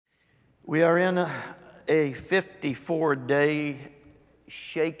We are in a 54-day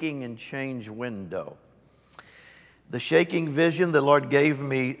shaking and change window. The shaking vision the Lord gave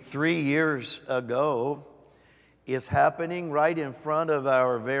me 3 years ago is happening right in front of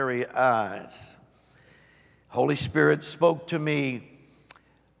our very eyes. Holy Spirit spoke to me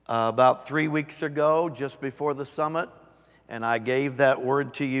about 3 weeks ago, just before the summit, and I gave that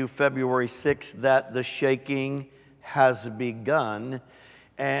word to you February 6th, that the shaking has begun.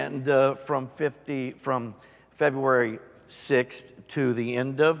 And from February 6th to the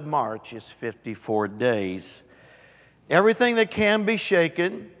end of March is 54 days. Everything that can be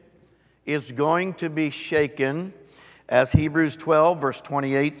shaken is going to be shaken, as Hebrews 12, verse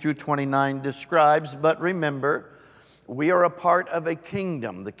 28 through 29 describes. But remember, we are a part of a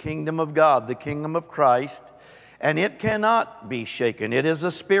kingdom, the kingdom of God, the kingdom of Christ, and it cannot be shaken. It is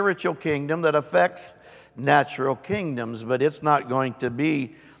a spiritual kingdom that affects natural kingdoms, but it's not going to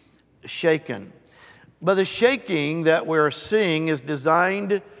be shaken. But the shaking that we're seeing is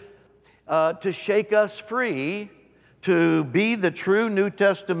designed to shake us free to be the true New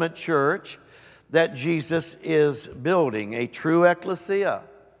Testament church that Jesus is building, a true ecclesia,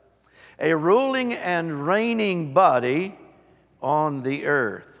 a ruling and reigning body on the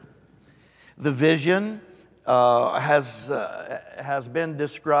earth. The vision has been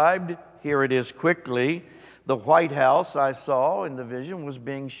described. Here it is quickly. The White House I saw in the vision was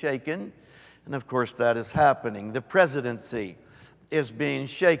being shaken, and of course that is happening. The presidency is being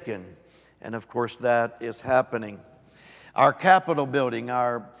shaken, and of course that is happening. Our Capitol building,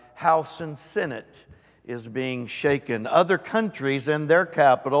 our House and Senate is being shaken. Other countries and their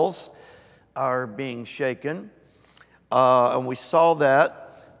capitals are being shaken, and we saw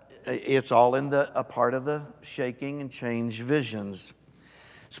that. It's all in a part of the shaking and change visions.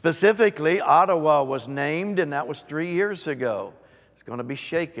 Specifically, Ottawa was named, and that was 3 years ago. It's going to be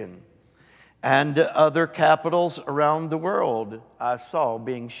shaken. And other capitals around the world I saw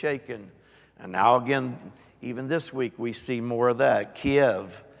being shaken. And now again, even this week, we see more of that.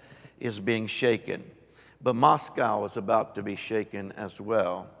 Kiev is being shaken. But Moscow is about to be shaken as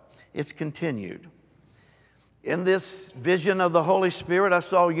well. It's continued. In this vision of the Holy Spirit, I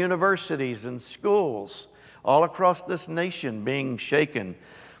saw universities and schools all across this nation being shaken.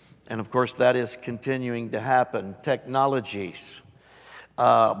 And of course, that is continuing to happen. Technologies,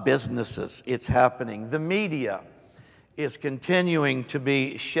 businesses, it's happening. The media is continuing to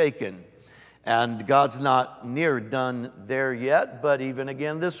be shaken. And God's not near done there yet, but even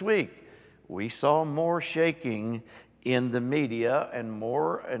again this week, we saw more shaking in the media, and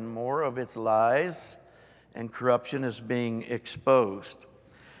more of its lies and corruption is being exposed.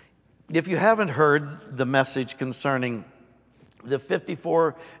 If you haven't heard the message concerning the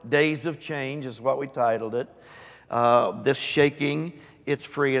 54 days of change, is what we titled it. This shaking, it's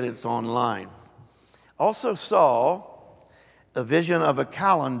free and it's online. Also saw a vision of a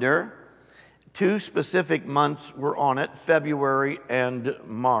calendar. 2 specific months were on it, February and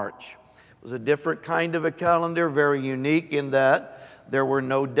March. It was a different kind of a calendar, very unique in that there were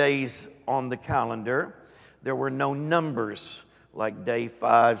no days on the calendar. There were no numbers like day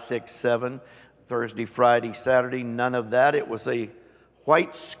 5, 6, 7. Thursday, Friday, Saturday, none of that. It was a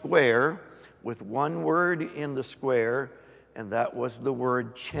white square with one word in the square, and that was the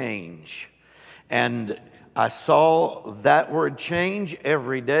word change. And I saw that word change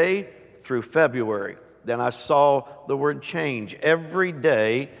every day through February. Then I saw the word change every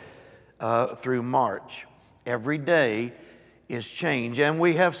day through March. Every day is change. And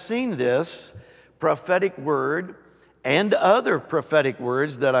we have seen this prophetic word and other prophetic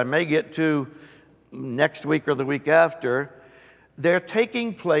words that I may get to next week or the week after. They're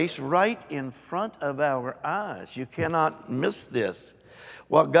taking place right in front of our eyes. You cannot miss this.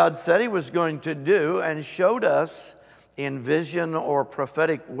 What God said He was going to do and showed us in vision or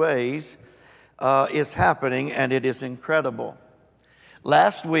prophetic ways is happening, and it is incredible.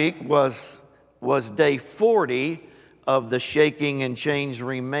 Last week was day 40 of the shaking and change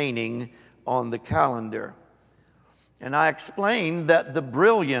remaining on the calendar. And I explained that the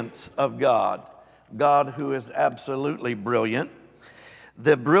brilliance of God who is absolutely brilliant,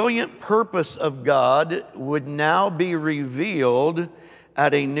 the brilliant purpose of God would now be revealed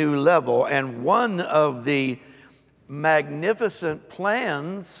at a new level. And one of the magnificent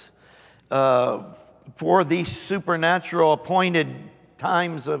plans for these supernatural appointed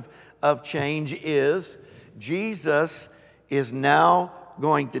times of change is Jesus is now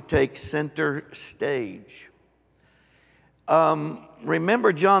going to take center stage.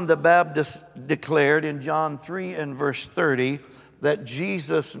 Remember, John the Baptist declared in John 3 and verse 30 that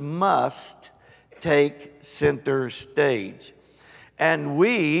Jesus must take center stage. And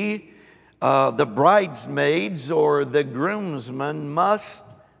we the bridesmaids or the groomsmen must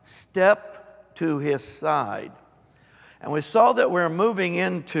step to his side. And we saw that we're moving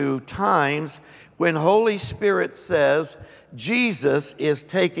into times when Holy Spirit says Jesus is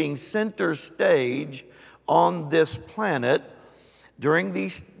taking center stage on this planet during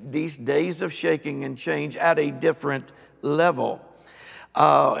these days of shaking and change at a different level.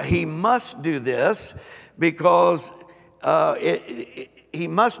 He must do this because he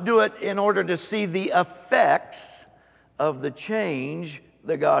must do it in order to see the effects of the change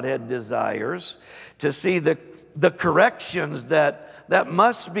the Godhead desires, to see the corrections that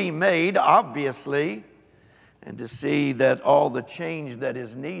must be made, obviously, and to see that all the change that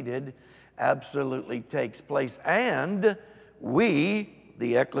is needed absolutely takes place. And we,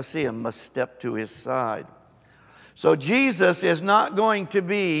 the ecclesia, must step to his side. So Jesus is not going to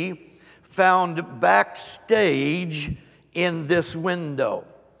be found backstage in this window.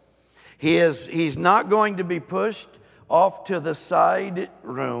 He's not going to be pushed off to the side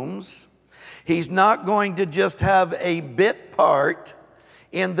rooms. He's not going to just have a bit part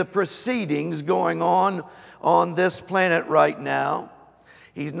in the proceedings going on this planet right now.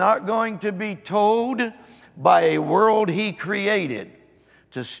 He's not going to be told by a world he created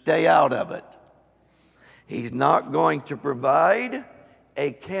to stay out of it. He's not going to provide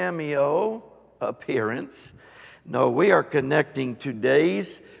a cameo appearance. No, we are connecting to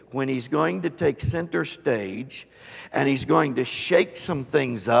days when he's going to take center stage and he's going to shake some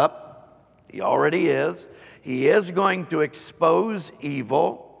things up. He already is. He is going to expose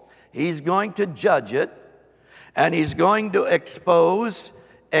evil. He's going to judge it. And he's going to expose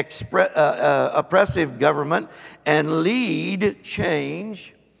oppressive government and lead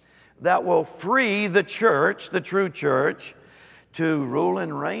change that will free the church, the true church, to rule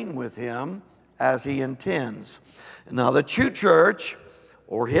and reign with him as he intends. Now, the true church,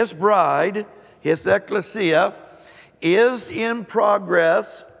 or his bride, his ecclesia, is in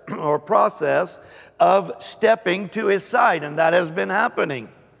progress or process of stepping to his side, and that has been happening.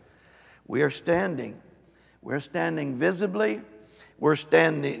 We are standing. We're standing visibly. We're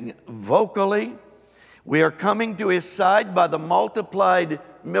standing vocally. We are coming to his side by the multiplied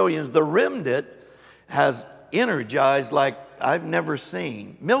millions. The remnant has energized like I've never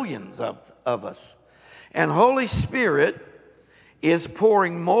seen. Millions of us. And Holy Spirit is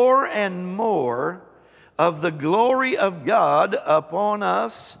pouring more and more of the glory of God upon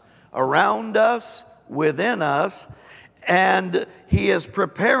us, around us, within us, and he is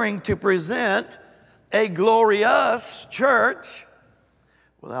preparing to present a glorious church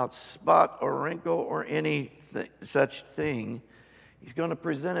without spot or wrinkle or any such thing. He's going to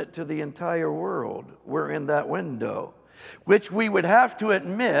present it to the entire world. We're in that window, which we would have to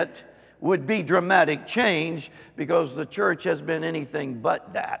admit would be dramatic change because the church has been anything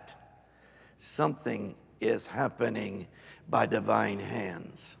but that. Something is happening by divine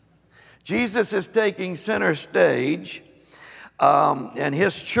hands. Jesus is taking center stage, and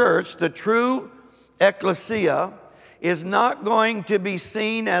his church, the true ecclesia, is not going to be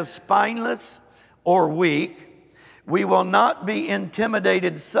seen as spineless or weak. We will not be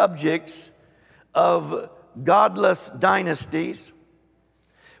intimidated subjects of godless dynasties.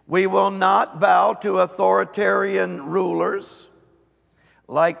 We will not bow to authoritarian rulers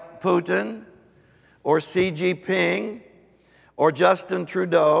like Putin or Xi Jinping or Justin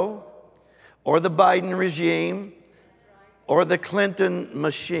Trudeau or the Biden regime or the Clinton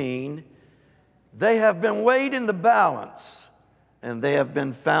machine. They have been weighed in the balance and they have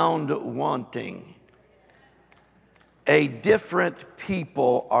been found wanting. A different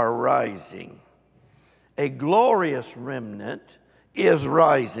people are rising. A glorious remnant is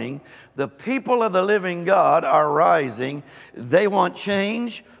rising. The people of the living God are rising. They want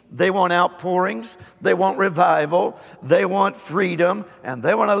change. They want outpourings. They want revival. They want freedom. And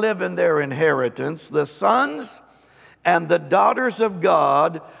they want to live in their inheritance. The sons and the daughters of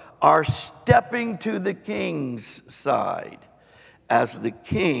God are stepping to the King's side as the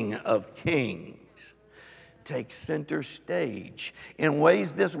King of Kings takes center stage in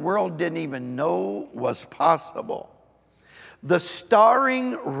ways this world didn't even know was possible. The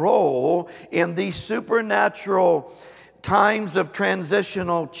starring role in these supernatural times of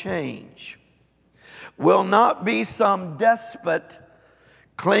transitional change will not be some despot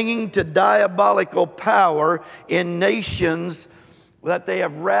clinging to diabolical power in nations that they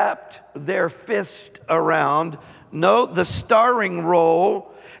have wrapped their fist around. No, the starring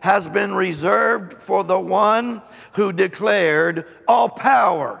role has been reserved for the one who declared, "All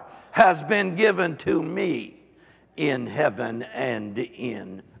power has been given to me in heaven and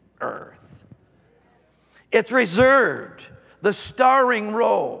in earth." It's reserved. The starring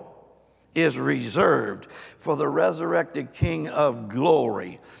role is reserved for the resurrected King of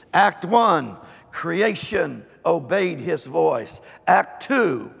glory. Act 1, creation obeyed his voice. Act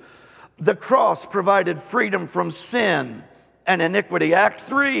 2, the cross provided freedom from sin and iniquity. Act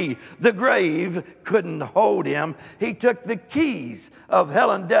 3, the grave couldn't hold him. He took the keys of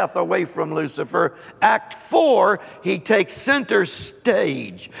hell and death away from Lucifer. Act 4, he takes center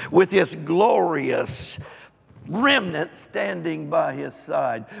stage with his glorious remnant standing by his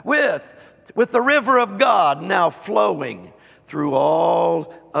side, with the river of God now flowing through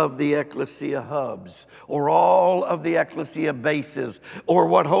all of the ecclesia hubs, or all of the ecclesia bases, or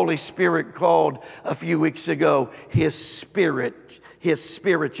what Holy Spirit called a few weeks ago his spirit, his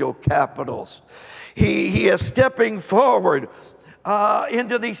spiritual capitals. He is stepping forward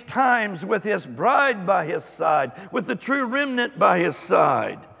into these times with his bride by his side, with the true remnant by his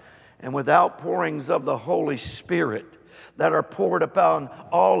side, and with outpourings of the Holy Spirit that are poured upon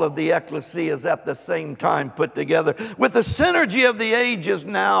all of the ecclesias at the same time put together, with the synergy of the ages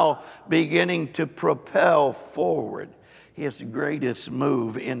now beginning to propel forward his greatest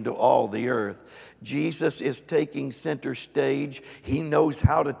move into all the earth. Jesus is taking center stage. He knows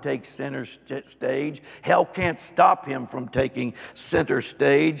how to take center stage. Hell can't stop him from taking center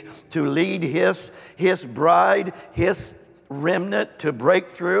stage to lead his bride, his remnant to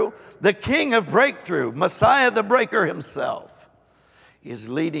breakthrough. The King of breakthrough, Messiah the breaker himself, is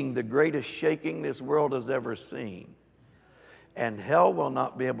leading the greatest shaking this world has ever seen. And hell will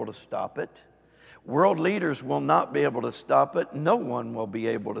not be able to stop it. World leaders will not be able to stop it. No one will be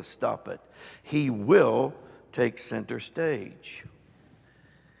able to stop it. He will take center stage.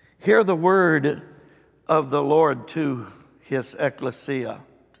 Hear the word of the Lord to his ecclesia.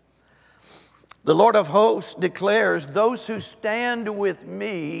 The Lord of hosts declares, those who stand with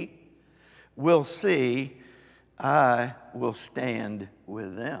me will see, I will stand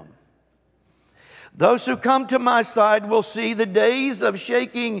with them. Those who come to my side will see the days of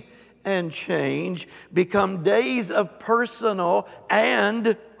shaking and change become days of personal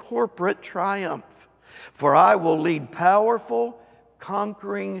and corporate triumph. For I will lead powerful,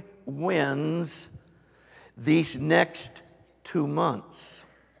 conquering winds these next 2 months.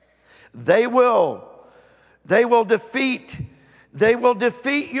 They will defeat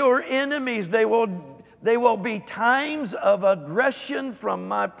your enemies. They will be times of aggression from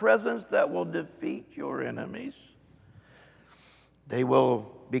my presence that will defeat your enemies. They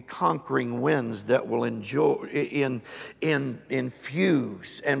will be conquering winds that will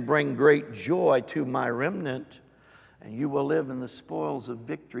infuse and bring great joy to my remnant. And you will live in the spoils of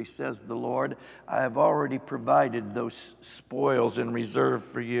victory, says the Lord. I have already provided those spoils in reserve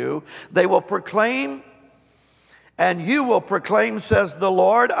for you. They will proclaim, and you will proclaim, says the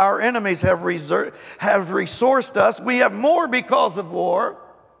Lord, our enemies have resourced us. We have more because of war.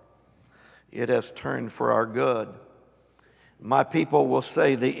 It has turned for our good. My people will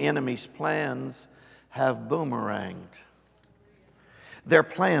say the enemy's plans have boomeranged. Their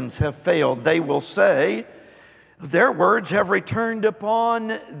plans have failed. They will say, their words have returned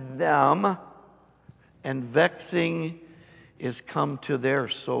upon them, and vexing is come to their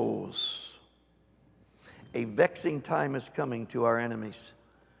souls. A vexing time is coming to our enemies.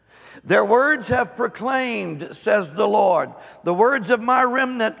 Their words have proclaimed, says the Lord. The words of my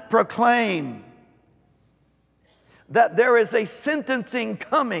remnant proclaim that there is a sentencing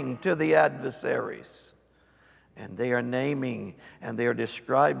coming to the adversaries. And they are naming and they are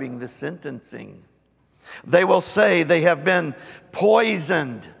describing the sentencing. They will say they have been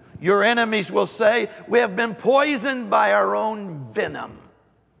poisoned. Your enemies will say, we have been poisoned by our own venom.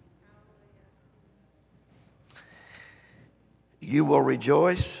 You will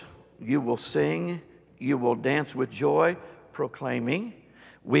rejoice, you will sing, you will dance with joy, proclaiming,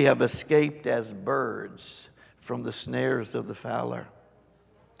 we have escaped as birds from the snares of the fowler.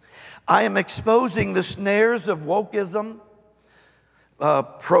 I am exposing the snares of wokeism,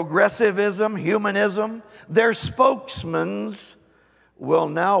 progressivism, humanism. Their spokesmen will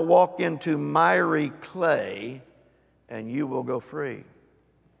now walk into miry clay, and you will go free.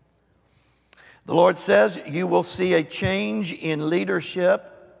 The Lord says you will see a change in leadership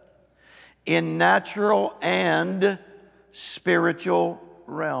in natural and spiritual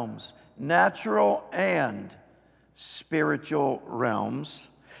realms. Natural and spiritual realms.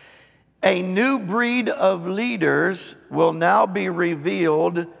 A new breed of leaders will now be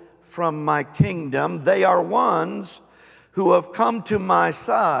revealed from my kingdom. They are ones who have come to my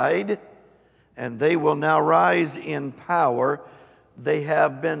side, and they will now rise in power. They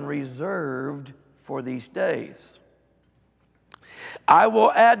have been reserved for these days. I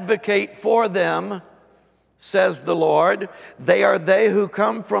will advocate for them, says the Lord. They are they who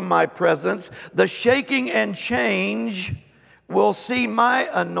come from my presence. The shaking and change will see my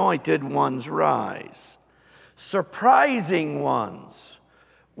anointed ones rise. Surprising ones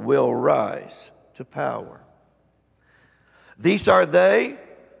will rise to power. These are they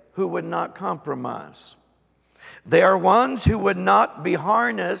who would not compromise. They are ones who would not be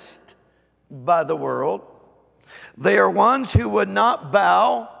harnessed by the world. They are ones who would not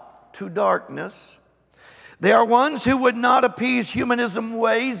bow to darkness. They are ones who would not appease humanism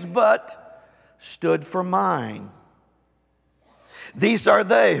ways, but stood for mine. These are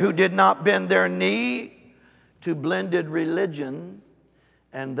they who did not bend their knee to blended religion,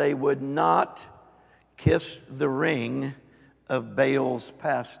 and they would not kiss the ring of Baal's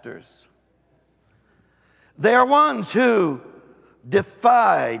pastors. They are ones who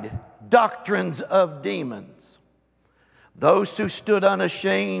defied doctrines of demons. Those who stood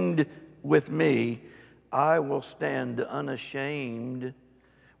unashamed with me, I will stand unashamed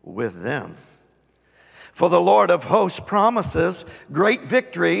with them. For the Lord of hosts promises great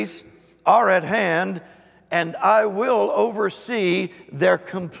victories are at hand, and I will oversee their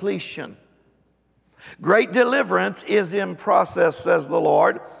completion. Great deliverance is in process, says the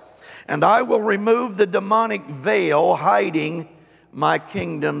Lord, and I will remove the demonic veil hiding my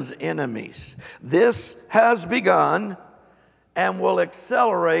kingdom's enemies. This has begun and will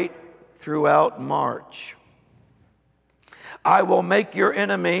accelerate throughout March. I will make your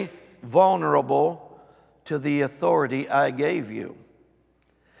enemy vulnerable to the authority I gave you.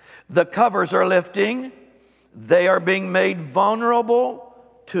 The covers are lifting. They are being made vulnerable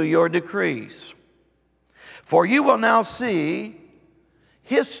to your decrees. For you will now see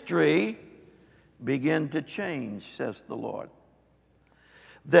history begin to change, says the Lord.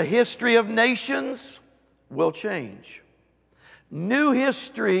 The history of nations will change. New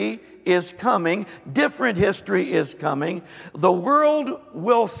history is coming. Different history is coming. The world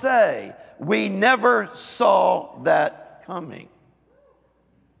will say, we never saw that coming.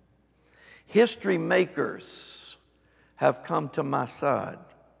 History makers have come to my side,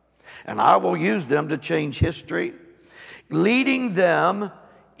 and I will use them to change history, leading them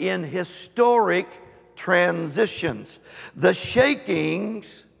in historic transitions. The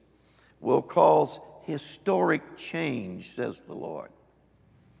shakings will cause historic change, says the Lord.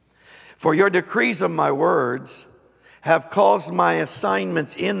 For your decrees of my words have caused my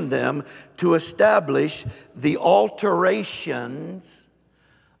assignments in them to establish the alterations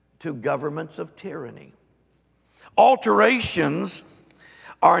to governments of tyranny. Alterations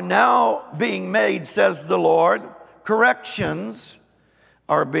are now being made, says the Lord. Corrections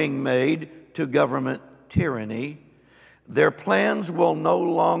are being made to government tyranny. Their plans will no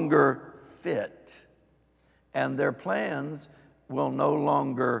longer fit, and their plans will no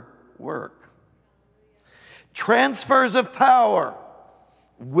longer work. Transfers of power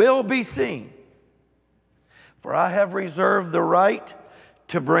will be seen. For I have reserved the right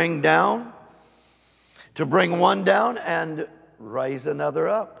to bring one down and raise another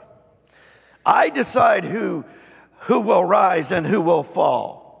up. I decide who will rise and who will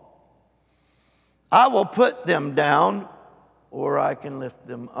fall. I will put them down, or I can lift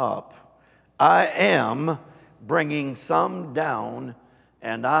them up. I am bringing some down,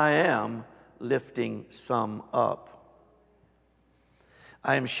 and I am lifting some up.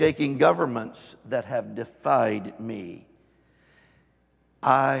 I am shaking governments that have defied me.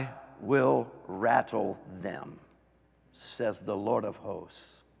 I will rattle them, says the Lord of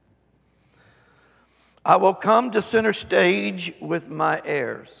hosts. I will come to center stage with my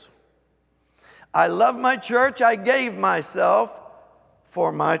heirs. I love my church. I gave myself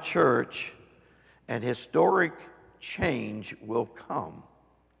for my church, and historic change will come.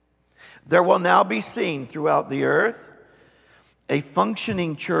 There will now be seen throughout the earth a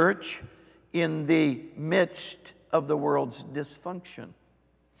functioning church in the midst of the world's dysfunction.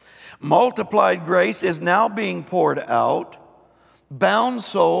 Multiplied grace is now being poured out. Bound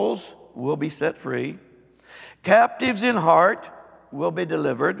souls will be set free. Captives in heart will be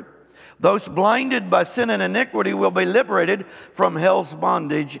delivered. Those blinded by sin and iniquity will be liberated from hell's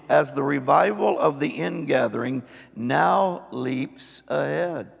bondage as the revival of the ingathering now leaps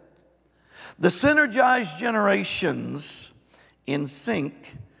ahead. The synergized generations in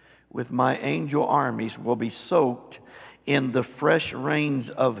sync with my angel armies will be soaked in the fresh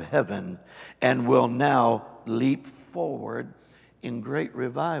rains of heaven and will now leap forward in great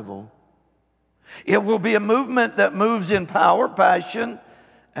revival. It will be a movement that moves in power, passion,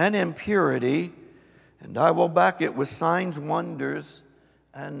 and in purity, and I will back it with signs, wonders,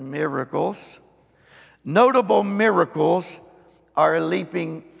 and miracles. Notable miracles are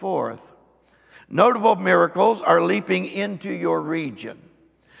leaping forth. Notable miracles are leaping into your region.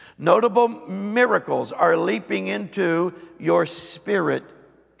 Notable miracles are leaping into your spirit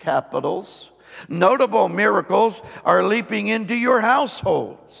capitals. Notable miracles are leaping into your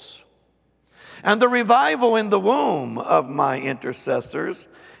households. And the revival in the womb of my intercessors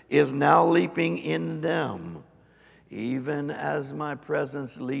is now leaping in them, even as my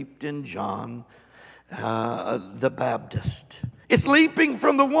presence leaped in John the Baptist. It's leaping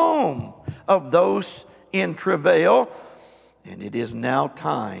from the womb of those in travail, and it is now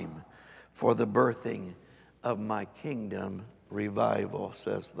time for the birthing of my kingdom revival,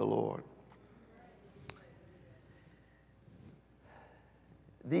 says the Lord.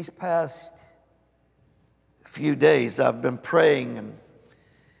 These past few days, I've been praying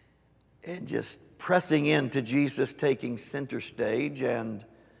and just pressing into Jesus taking center stage and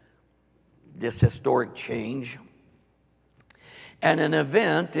this historic change. And an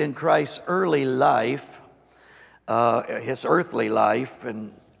event in Christ's early life, his earthly life,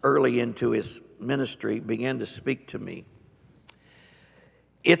 and early into his ministry began to speak to me.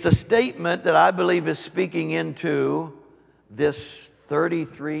 It's a statement that I believe is speaking into this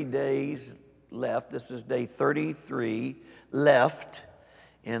 33 days left. This is day 33 left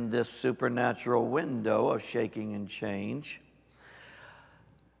in this supernatural window of shaking and change.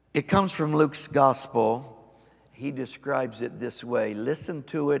 It comes from Luke's gospel. He describes it this way. Listen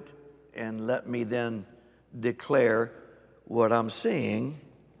to it and let me then declare what I'm seeing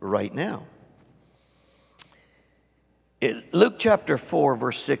right now. Luke chapter 4,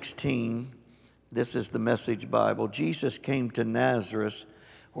 verse 16, this is the Message Bible. Jesus came to Nazareth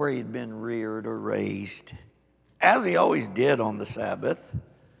where he had been reared or raised, as he always did on the Sabbath.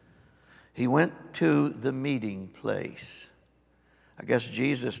 He went to the meeting place. I guess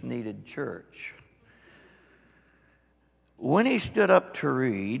Jesus needed church. When he stood up to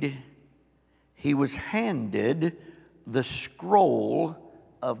read, he was handed the scroll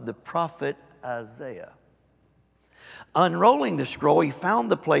of the prophet Isaiah. Unrolling the scroll, he found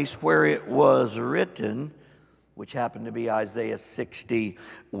the place where it was written, which happened to be Isaiah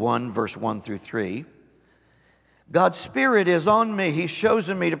 61, verse 1 through 3. God's Spirit is on me. He's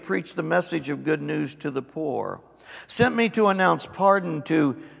chosen me to preach the message of good news to the poor. Sent me to announce pardon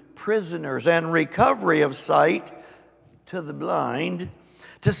to prisoners and recovery of sight to the blind,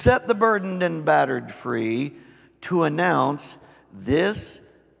 to set the burdened and battered free, to announce this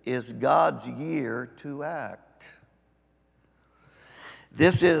is God's year to act.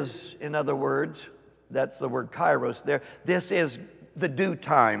 This is, in other words, that's the word kairos there. This is the due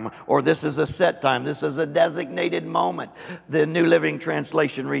time, or this is a set time. This is a designated moment. The New Living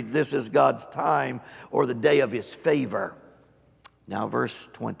Translation reads, this is God's time, or the day of his favor. Now, verse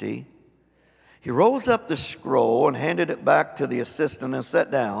 20. He rolls up the scroll and handed it back to the assistant and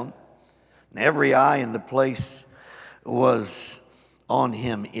sat down. And every eye in the place was on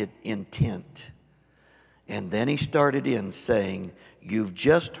him intent. And then he started in saying, you've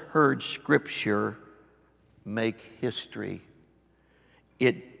just heard Scripture make history.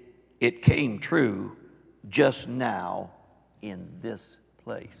 It came true just now in this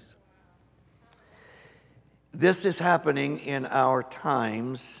place. This is happening in our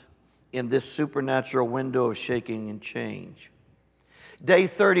times in this supernatural window of shaking and change. Day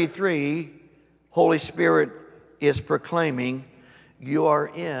 33, Holy Spirit is proclaiming you are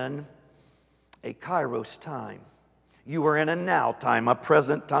in a kairos time. You are in a now time, a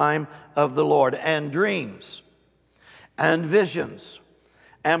present time of the Lord, and dreams and visions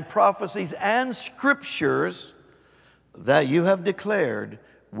and prophecies and scriptures that you have declared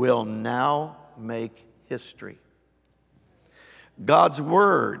will now make history. God's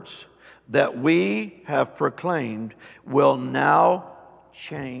words that we have proclaimed will now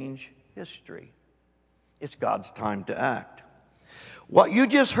change history. It's God's time to act. What you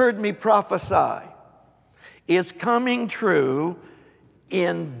just heard me prophesy is coming true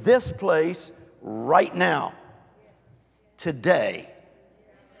in this place right now, today,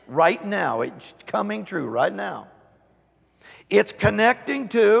 right now. It's coming true right now. It's connecting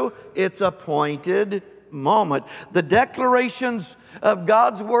to its appointed moment. The declarations of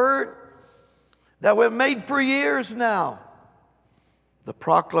God's word that we've made for years now, the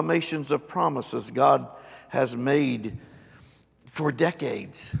proclamations of promises God has made for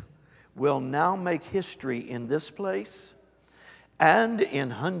decades, will now make history in this place and in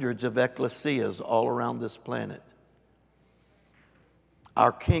hundreds of ecclesias all around this planet.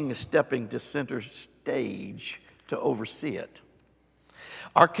 Our King is stepping to center stage to oversee it.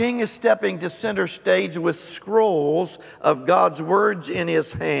 Our King is stepping to center stage with scrolls of God's words in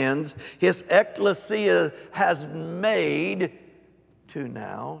his hands. His ecclesia has made to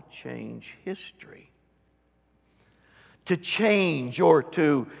now change history. To change or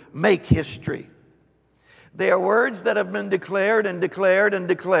to make history. They are words that have been declared and declared and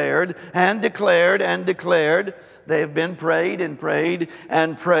declared and declared and declared. They have been prayed and prayed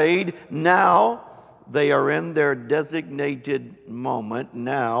and prayed. Now they are in their designated moment.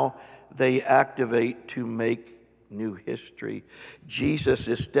 Now they activate to make new history. Jesus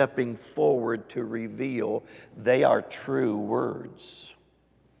is stepping forward to reveal they are true words.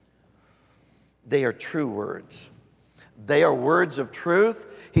 They are true words. They are words of truth.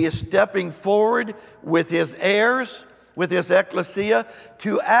 He is stepping forward with his heirs, with his ecclesia,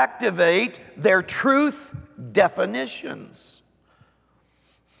 to activate their truth definitions.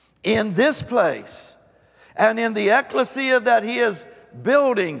 In this place and in the ecclesia that he is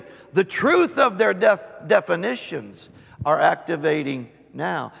building, the truth of their definitions are activating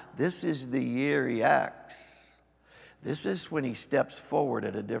now. This is the year he acts. This is when he steps forward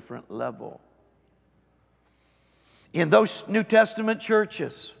at a different level. In those New Testament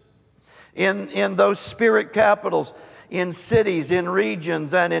churches, in those spirit capitals, in cities, in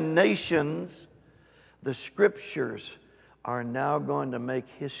regions, and in nations, the scriptures are now going to make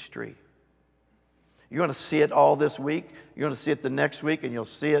history. You're going to see it all this week. You're going to see it the next week, and you'll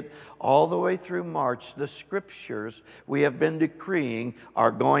see it all the way through March. The scriptures we have been decreeing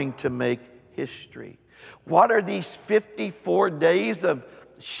are going to make history. What are these 54 days of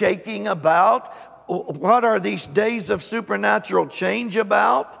shaking about? What are these days of supernatural change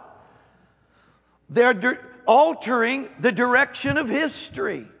about? They're altering the direction of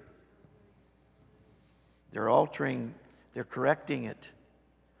history. They're correcting it.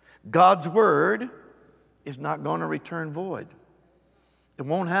 God's word is not going to return void. It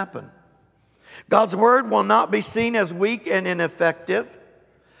won't happen. God's word will not be seen as weak and ineffective.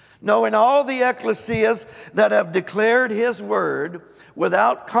 No, in all the ecclesias that have declared his word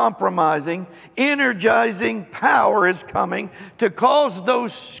without compromising, energizing power is coming to cause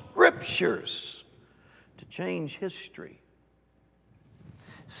those scriptures to change history.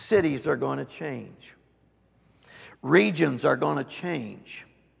 Cities are going to change. Regions are going to change.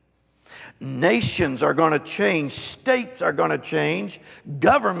 Nations are going to change. States are going to change.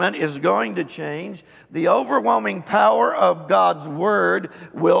 Government is going to change. The overwhelming power of God's word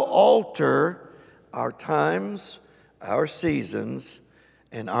will alter our times, our seasons,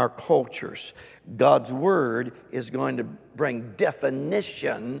 and our cultures. God's word is going to bring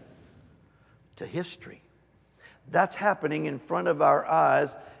definition to history. That's happening in front of our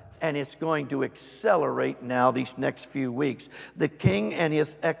eyes, and it's going to accelerate now these next few weeks. The king and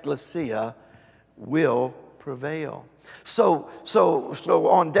his ecclesia will prevail. So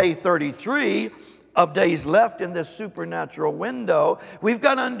on day 33 of days left in this supernatural window, we've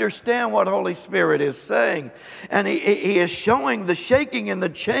got to understand what Holy Spirit is saying. And he is showing the shaking and the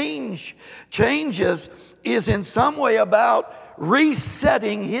changes is in some way about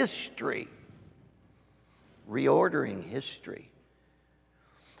resetting history, reordering history.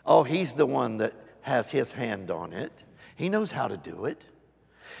 Oh, he's the one that has his hand on it. He knows how to do it.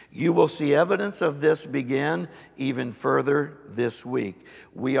 You will see evidence of this begin even further this week.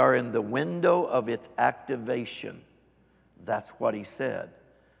 We are in the window of its activation. That's what he said.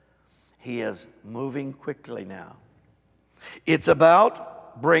 He is moving quickly now. It's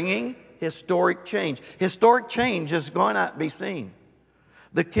about bringing historic change. Historic change is going to be seen.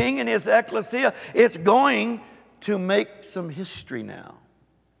 The king and his ecclesia, it's going to make some history now.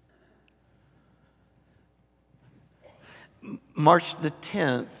 March the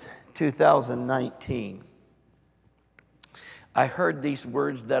 10th, 2019, I heard these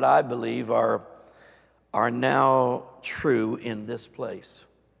words that I believe are now true in this place.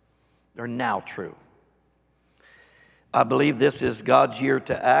 They're now true. I believe this is God's year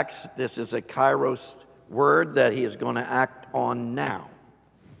to act. This is a Kairos word that he is going to act on now.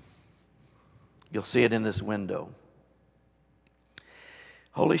 You'll see it in this window.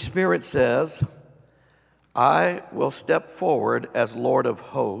 Holy Spirit says, I will step forward as Lord of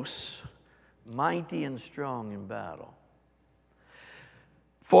hosts, mighty and strong in battle.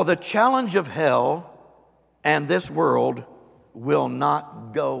 For the challenge of hell and this world will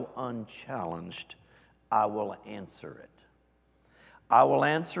not go unchallenged. I will answer it. I will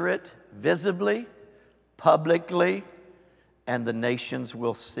answer it visibly, publicly, and the nations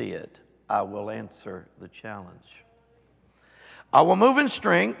will see it. I will answer the challenge. I will move in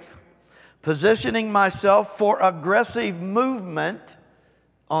strength, positioning myself for aggressive movement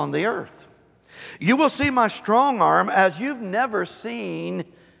on the earth. You will see my strong arm as you've never seen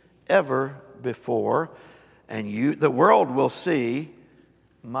ever before, and the world will see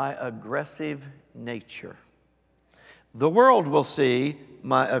my aggressive nature. The world will see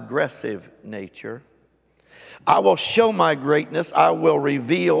my aggressive nature. I will show my greatness. I will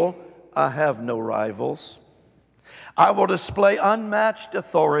reveal I have no rivals. I will display unmatched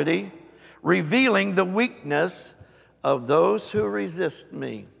authority, revealing the weakness of those who resist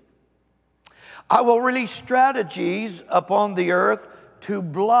me. I will release strategies upon the earth to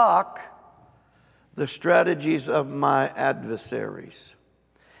block the strategies of my adversaries.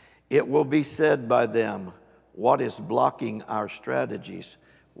 It will be said by them, what is blocking our strategies?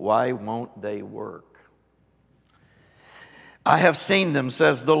 Why won't they work? I have seen them,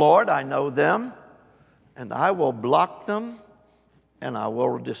 says the Lord. I know them, and I will block them, and I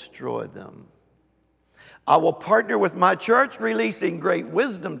will destroy them. I will partner with my church, releasing great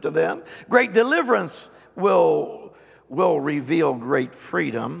wisdom to them. Great deliverance will reveal great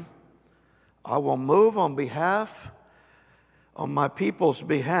freedom. I will move on my people's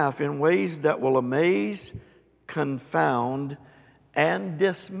behalf in ways that will amaze, confound, and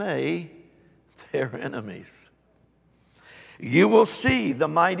dismay their enemies. You will see the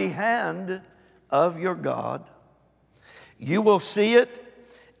mighty hand of your God. You will see it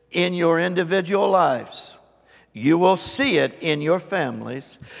in your individual lives. You will see it in your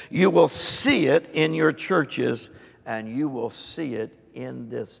families. You will see it in your churches. And you will see it in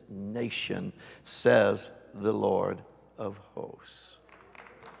this nation, says the Lord of hosts.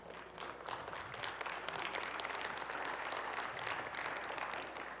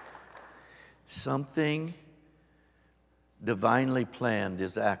 Something divinely planned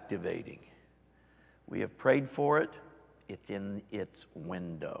is activating. We have prayed for it. It's in its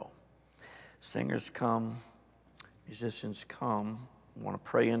window. Singers come, musicians come. I want to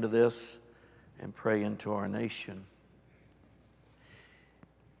pray into this and pray into our nation.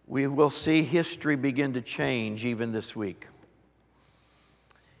 We will see history begin to change even this week.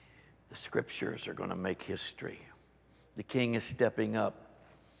 The scriptures are going to make history. The king is stepping up.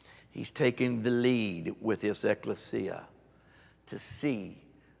 He's taking the lead with his ecclesia to see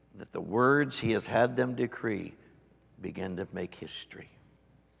that the words he has had them decree begin to make history.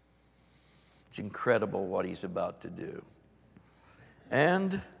 It's incredible what he's about to do.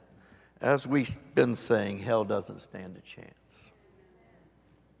 And as we've been saying, hell doesn't stand a chance.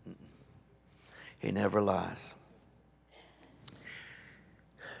 He never lies.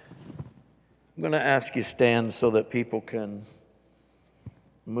 I'm going to ask you to stand so that people can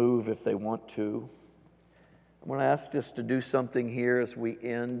move if they want to. I'm going to ask us to do something here as we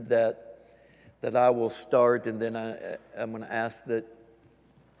end that I will start, and then I'm going to ask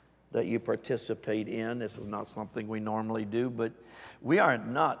that you participate in. This is not something we normally do, but we are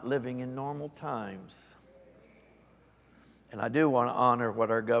not living in normal times. And I do want to honor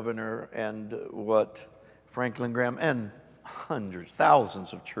what our governor and what Franklin Graham and hundreds,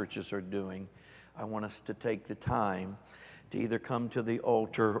 thousands of churches are doing. I want us to take the time to either come to the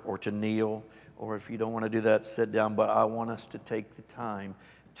altar or to kneel, or if you don't want to do that, sit down. But I want us to take the time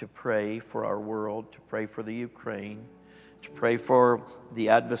to pray for our world, to pray for the Ukraine, to pray for the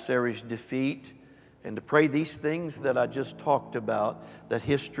adversary's defeat, and to pray these things that I just talked about, that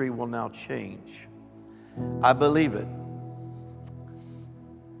history will now change. I believe it.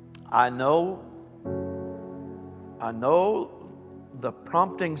 I know the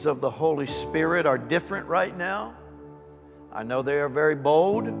promptings of the Holy Spirit are different right now. I know they are very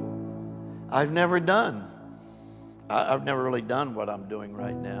bold. I've never really done what I'm doing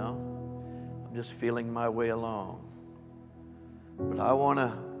right now. I'm just feeling my way along. But I want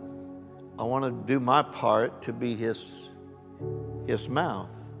to do my part to be his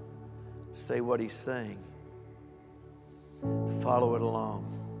mouth, to say what he's saying, to follow it along.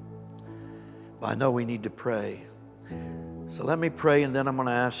 But I know we need to pray. So let me pray, and then I'm going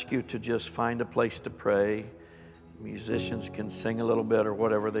to ask you to just find a place to pray. Musicians can sing a little bit or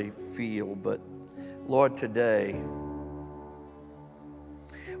whatever they feel. But Lord, today,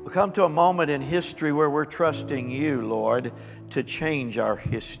 we come to a moment in history where we're trusting you, Lord, to change our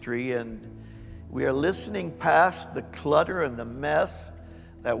history. And we are listening past the clutter and the mess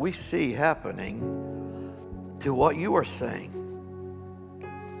that we see happening to what you are saying,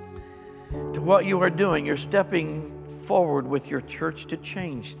 to what you are doing. You're stepping forward with your church to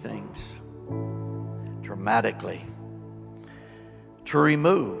change things dramatically, to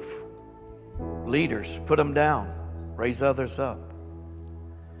remove leaders, put them down, raise others up.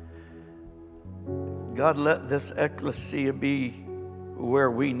 God, let this ecclesia be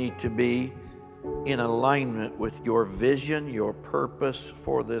where we need to be, in alignment with your vision, your purpose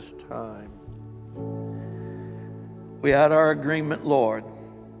for this time. We had our agreement, Lord.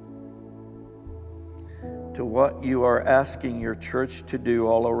 to what you are asking your church to do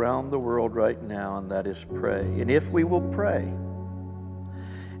all around the world right now, and that is pray. And if we will pray,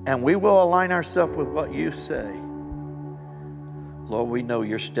 and we will align ourselves with what you say, Lord, we know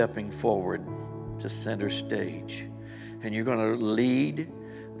you're stepping forward to center stage, and you're going to lead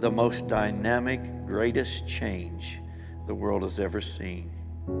the most dynamic, greatest change the world has ever seen.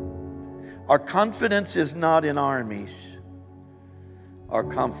 Our confidence is not in armies. Our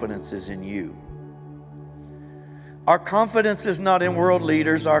confidence is in you. Our confidence is not in world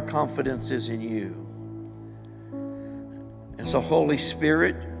leaders. Our confidence is in you. And so, Holy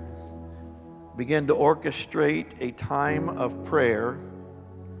Spirit, begin to orchestrate a time of prayer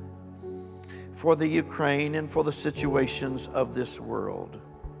for the Ukraine and for the situations of this world,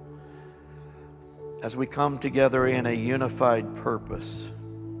 as we come together in a unified purpose.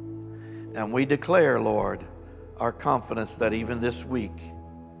 And we declare, Lord, our confidence that even this week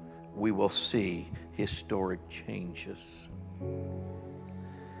we will see historic changes.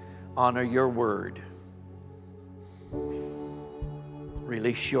 Honor your word.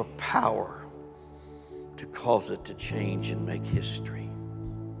 Release your power to cause it to change and make history.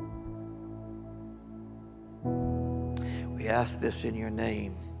 We ask this in your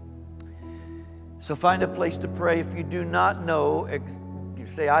name. So find a place to pray. If you do not know, you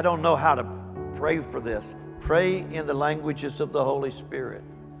say, I don't know how to pray for this. Pray in the languages of the Holy Spirit.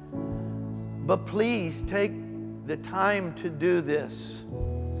 But please take the time to do this.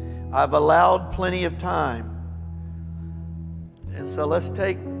 I've allowed plenty of time. And so let's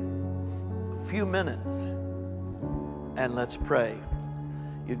take a few minutes and let's pray.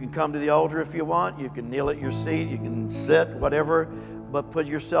 You can come to the altar if you want. You can kneel at your seat. You can sit, whatever. But put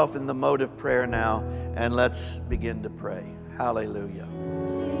yourself in the mode of prayer now, and let's begin to pray. Hallelujah.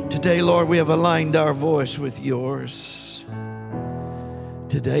 Today, Lord, we have aligned our voice with yours.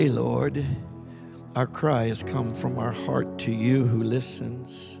 Today, Lord, our cry has come from our heart to you who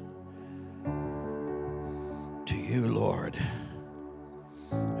listens. To you, Lord,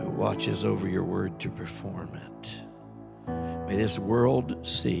 who watches over your word to perform it. May this world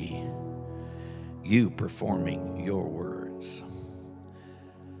see you performing your words.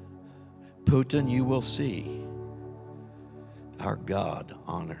 Putin, you will see our God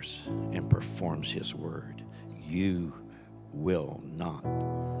honors and performs his word. You will not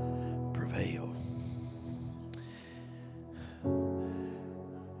prevail.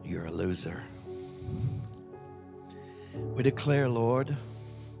 You're a loser. We declare, Lord,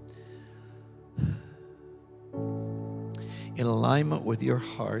 in alignment with your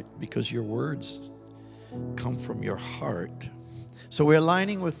heart, because your words come from your heart. So we're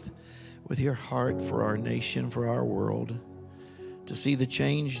aligning with your heart for our nation, for our world, to see the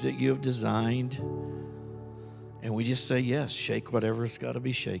change that you have designed. And we just say, yes, shake whatever's got to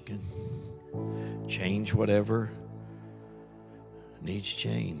be shaken. Change whatever needs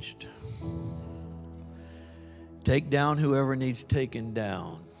changed. Take down whoever needs taken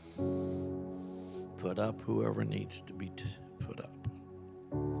down. Put up whoever needs to be put up.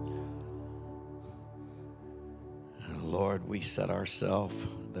 And Lord, we set ourselves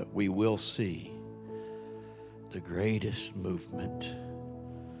that we will see the greatest movement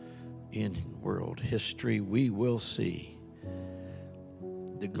in world history. We will see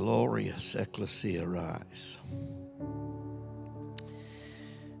the glorious ecclesia rise.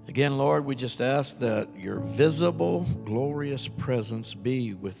 Again, Lord, we just ask that your visible, glorious presence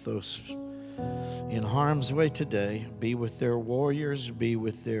be with those in harm's way today. Be with their warriors, be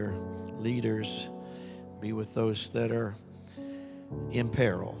with their leaders, be with those that are in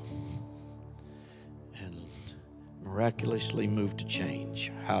peril, and miraculously move to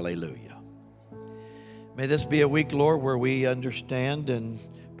change. Hallelujah. May this be a week, Lord, where we understand and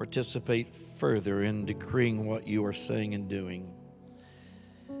participate further in decreeing what you are saying and doing.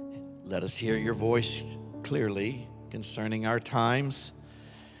 Let us hear your voice clearly concerning our times,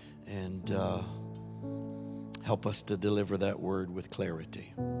 and help us to deliver that word with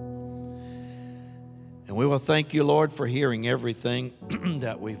clarity. And we will thank you, Lord, for hearing everything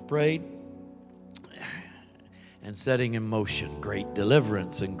that we've prayed and setting in motion great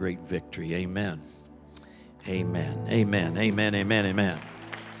deliverance and great victory. Amen. Amen. Amen. Amen. Amen. Amen.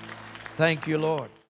 Thank you, Lord.